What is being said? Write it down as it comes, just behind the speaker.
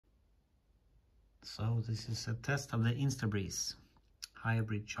So this is a test of the iNSTA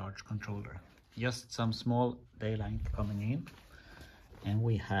hybrid charge controller. Just some small daylight coming in, and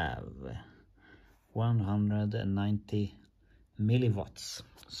we have 190 milliwatts.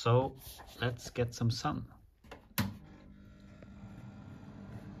 So let's get some sun.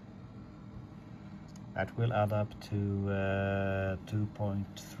 That will add up to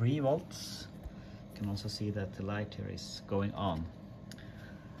 2.3 volts. You can also see that the light here is going on.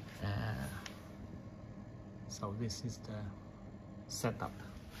 So this is the setup.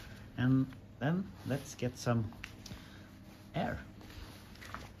 And then let's get some air.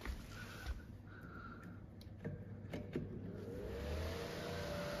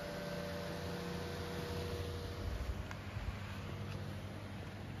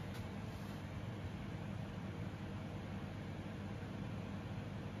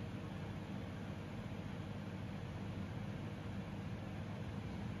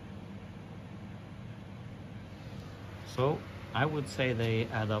 So I would say they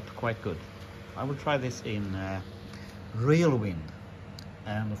add up quite good. I will try this in real wind,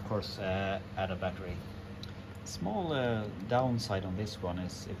 and of course add a battery. Small downside on this one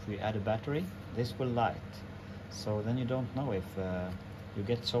is if we add a battery, this will light. So then you don't know if you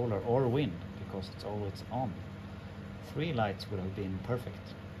get solar or wind, because it's always on. 3 lights would have been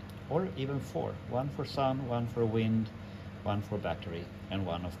perfect, or even 4. 1 for sun, 1 for wind, 1 for battery, and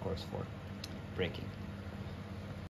 1 of course for braking.